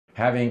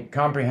having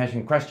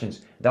comprehension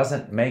questions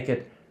doesn't make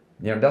it,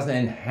 doesn't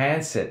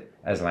enhance it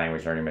as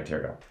language learning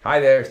material. Hi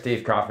there,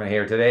 Steve Kaufman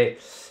here today.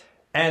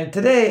 And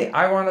today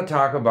I want to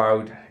talk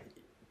about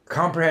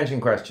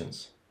comprehension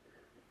questions.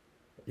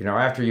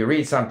 After you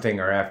read something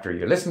or after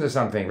you listen to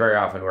something, very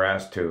often we're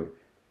asked to,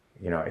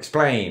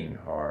 explain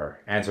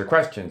or answer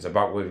questions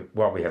about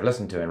what we have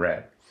listened to and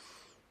read.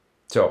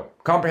 So,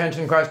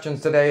 comprehension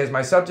questions today is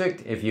my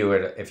subject. If you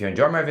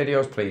enjoy my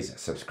videos, please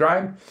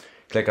subscribe.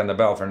 Click on the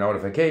bell for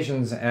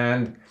notifications.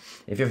 And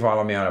if you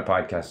follow me on a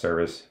podcast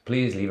service,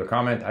 please leave a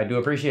comment. I do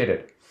appreciate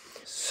it.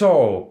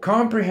 So,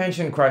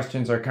 comprehension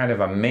questions are kind of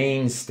a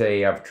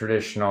mainstay of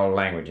traditional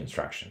language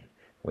instruction.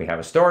 We have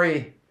a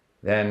story,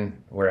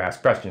 then we're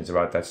asked questions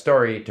about that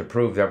story to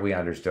prove that we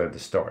understood the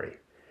story.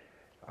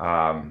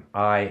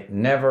 I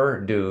never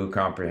do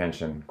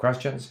comprehension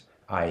questions.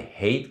 I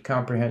hate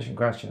comprehension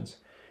questions.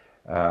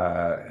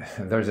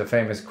 There's a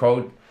famous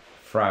quote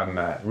from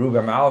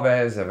Rubem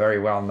Alves, a very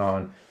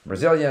well-known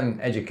Brazilian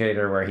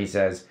educator, where he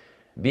says,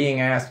 being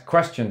asked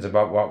questions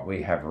about what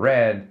we have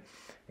read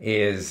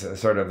is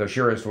sort of the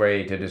surest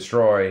way to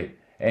destroy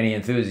any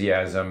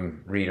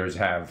enthusiasm readers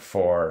have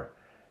for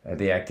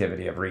the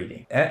activity of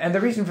reading. And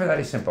the reason for that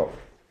is simple.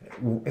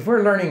 If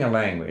we're learning a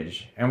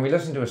language and we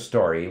listen to a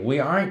story, we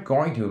aren't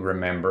going to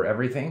remember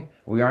everything.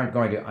 We aren't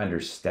going to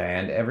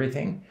understand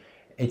everything.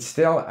 It's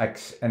still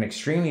an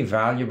extremely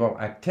valuable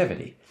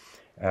activity.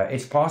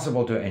 It's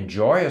possible to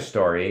enjoy a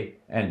story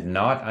and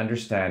not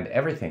understand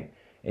everything.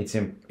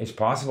 It's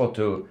possible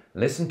to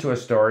listen to a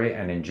story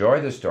and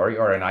enjoy the story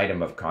or an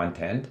item of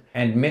content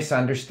and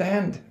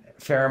misunderstand a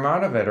fair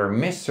amount of it or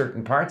miss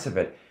certain parts of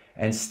it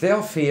and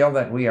still feel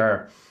that we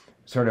are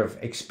sort of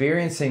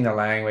experiencing the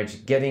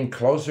language, getting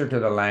closer to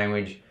the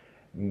language,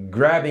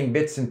 grabbing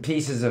bits and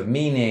pieces of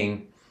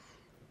meaning.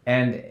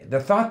 And the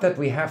thought that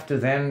we have to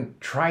then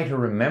try to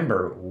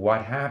remember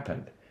what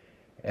happened,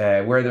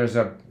 where there's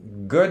a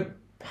good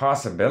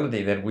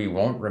possibility that we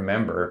won't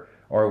remember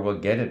or we'll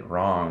get it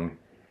wrong,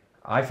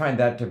 I find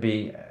that to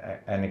be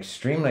an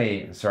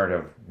extremely sort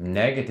of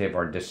negative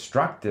or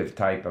destructive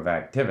type of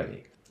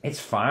activity. It's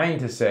fine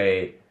to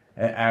say,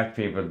 ask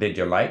people, did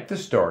you like the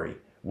story?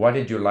 What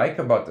did you like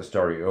about the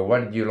story? Or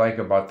what did you like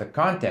about the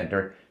content?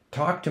 Or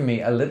talk to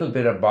me a little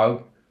bit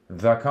about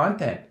the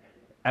content,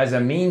 as a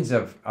means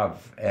of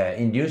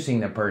inducing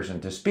the person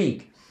to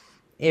speak,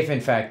 if in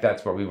fact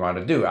that's what we want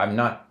to do. I'm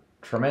not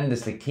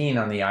tremendously keen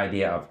on the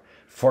idea of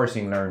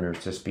forcing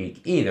learners to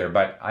speak either,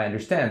 but I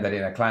understand that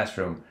in a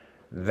classroom,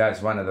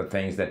 that's one of the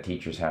things that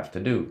teachers have to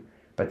do.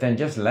 But then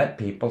just let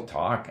people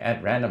talk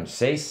at random.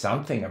 Say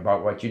something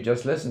about what you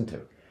just listened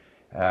to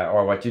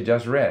or what you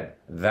just read.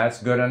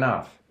 That's good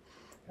enough.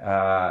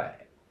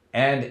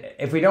 And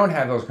if we don't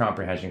have those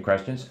comprehension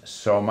questions,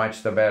 so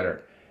much the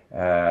better.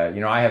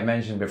 I have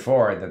mentioned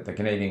before that the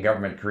Canadian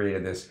government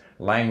created this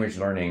language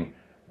learning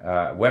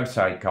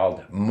website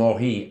called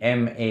Mauril,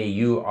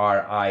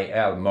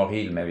 M-A-U-R-I-L,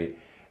 Mauril maybe,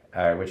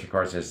 which of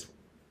course is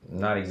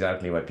not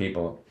exactly what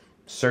people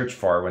search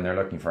for when they're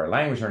looking for a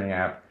language learning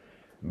app,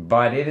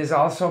 but it is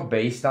also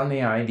based on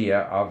the idea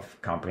of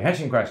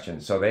comprehension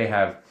questions. So they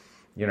have,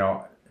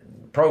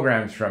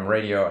 programs from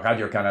Radio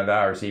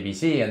Canada or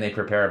CBC, and they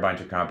prepare a bunch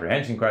of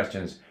comprehension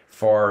questions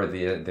for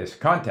this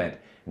content,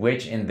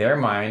 which in their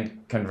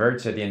mind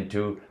converts it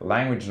into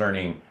language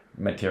learning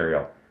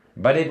material.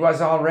 But it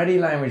was already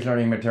language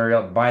learning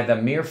material by the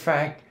mere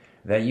fact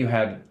that you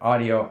had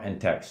audio and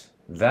text.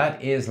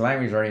 That is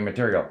language learning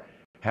material.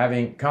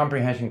 Having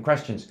comprehension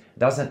questions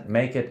doesn't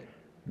make it,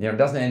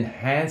 doesn't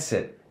enhance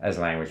it as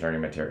language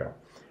learning material.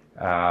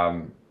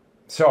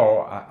 So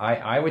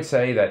I would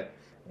say that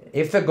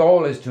if the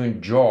goal is to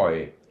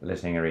enjoy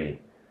listening and reading,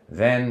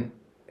 then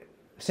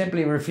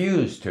simply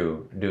refuse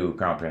to do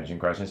comprehension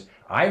questions.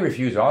 I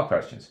refuse all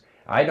questions.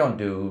 I don't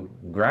do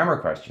grammar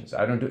questions.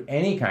 I don't do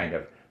any kind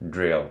of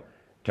drill.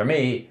 To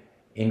me,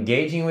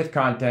 engaging with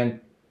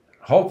content,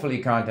 hopefully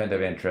content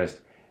of interest,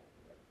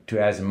 to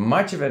as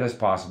much of it as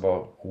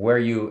possible where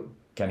you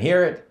can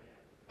hear it,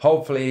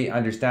 hopefully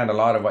understand a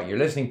lot of what you're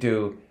listening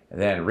to,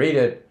 then read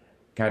it,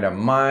 kind of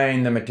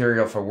mine the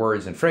material for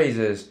words and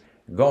phrases,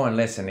 go and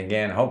listen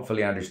again,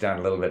 hopefully understand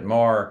a little bit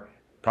more,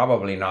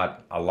 probably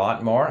not a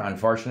lot more,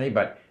 unfortunately,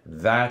 but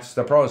that's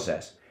the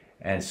process.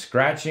 And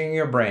scratching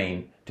your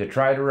brain to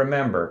try to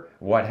remember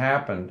what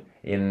happened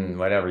in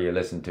whatever you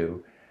listen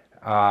to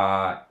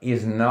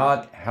is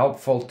not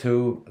helpful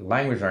to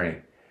language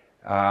learning.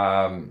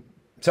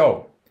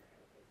 So,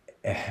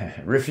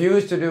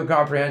 refuse to do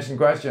comprehension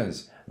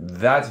questions.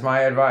 That's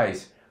my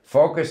advice.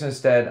 Focus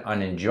instead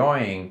on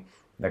enjoying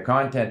the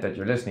content that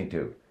you're listening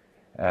to.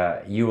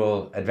 You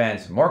will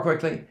advance more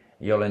quickly,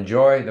 you'll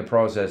enjoy the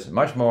process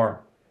much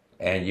more,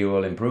 and you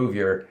will improve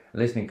your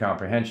listening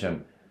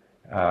comprehension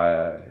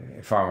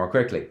far more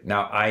quickly.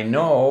 Now, I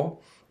know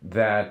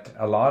that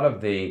a lot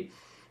of the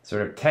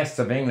sort of tests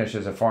of English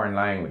as a foreign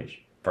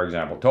language, for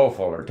example, TOEFL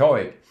or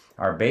TOEIC,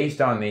 are based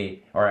on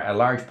or a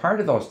large part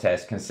of those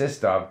tests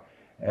consist of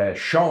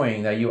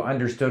showing that you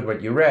understood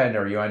what you read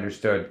or you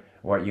understood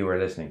what you were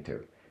listening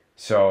to.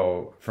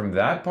 So from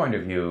that point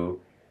of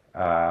view,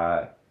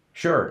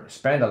 Sure,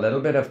 spend a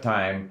little bit of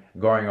time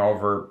going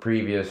over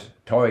previous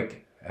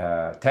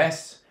TOEIC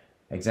tests,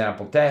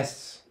 example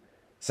tests,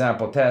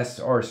 sample tests,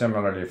 or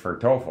similarly for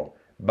TOEFL.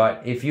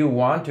 But if you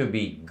want to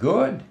be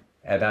good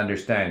at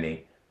understanding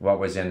what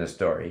was in the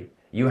story,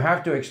 you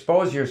have to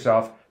expose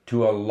yourself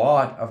to a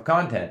lot of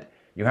content.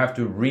 You have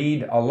to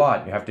read a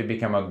lot. You have to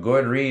become a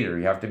good reader.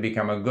 You have to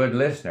become a good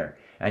listener.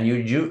 And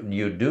you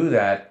do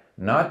that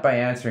not by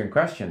answering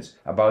questions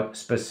about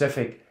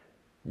specific,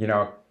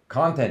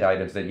 content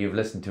items that you've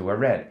listened to or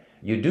read.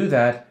 You do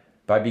that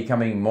by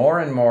becoming more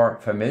and more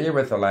familiar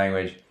with the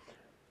language,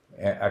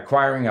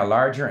 acquiring a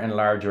larger and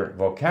larger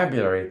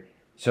vocabulary,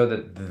 so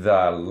that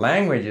the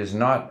language is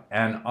not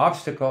an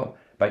obstacle,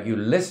 but you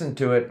listen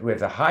to it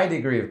with a high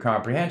degree of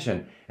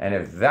comprehension. And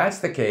if that's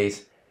the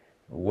case,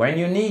 when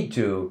you need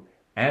to,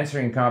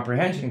 answering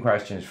comprehension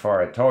questions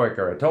for a TOEIC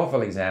or a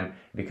TOEFL exam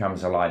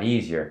becomes a lot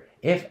easier.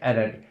 If at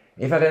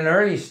an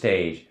early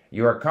stage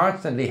you are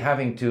constantly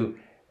having to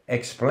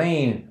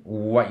explain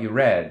what you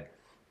read,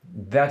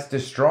 that's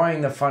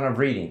destroying the fun of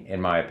reading,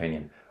 in my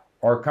opinion.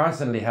 Or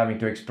constantly having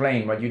to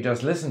explain what you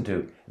just listened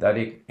to, that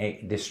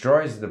it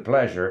destroys the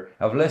pleasure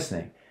of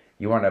listening.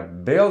 You want to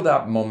build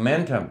up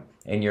momentum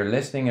in your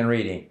listening and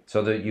reading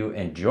so that you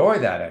enjoy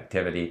that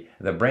activity.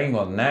 The brain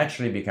will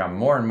naturally become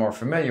more and more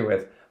familiar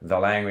with the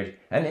language.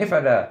 And if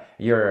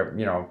you're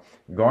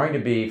going to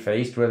be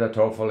faced with a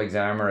TOEFL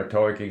exam or a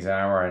TOEIC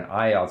exam or an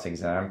IELTS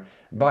exam,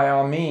 by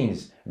all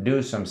means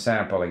do some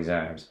sample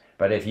exams.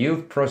 But if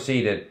you've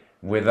proceeded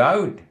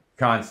without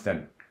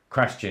constant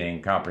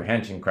questioning,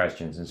 comprehension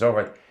questions and so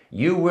forth,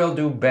 you will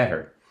do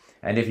better.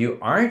 And if you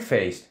aren't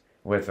faced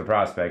with the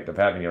prospect of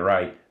having to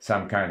write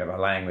some kind of a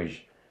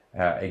language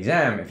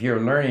exam, if you're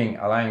learning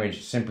a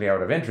language simply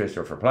out of interest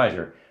or for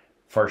pleasure,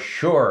 for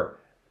sure,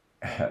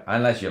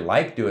 unless you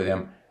like doing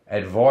them,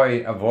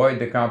 avoid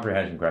the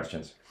comprehension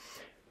questions.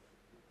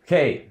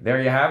 Okay,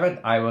 there you have it.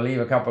 I will leave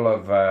a couple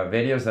of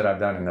videos that I've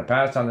done in the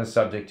past on this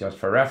subject just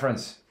for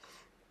reference.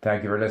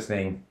 Thank you for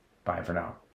listening. Bye for now.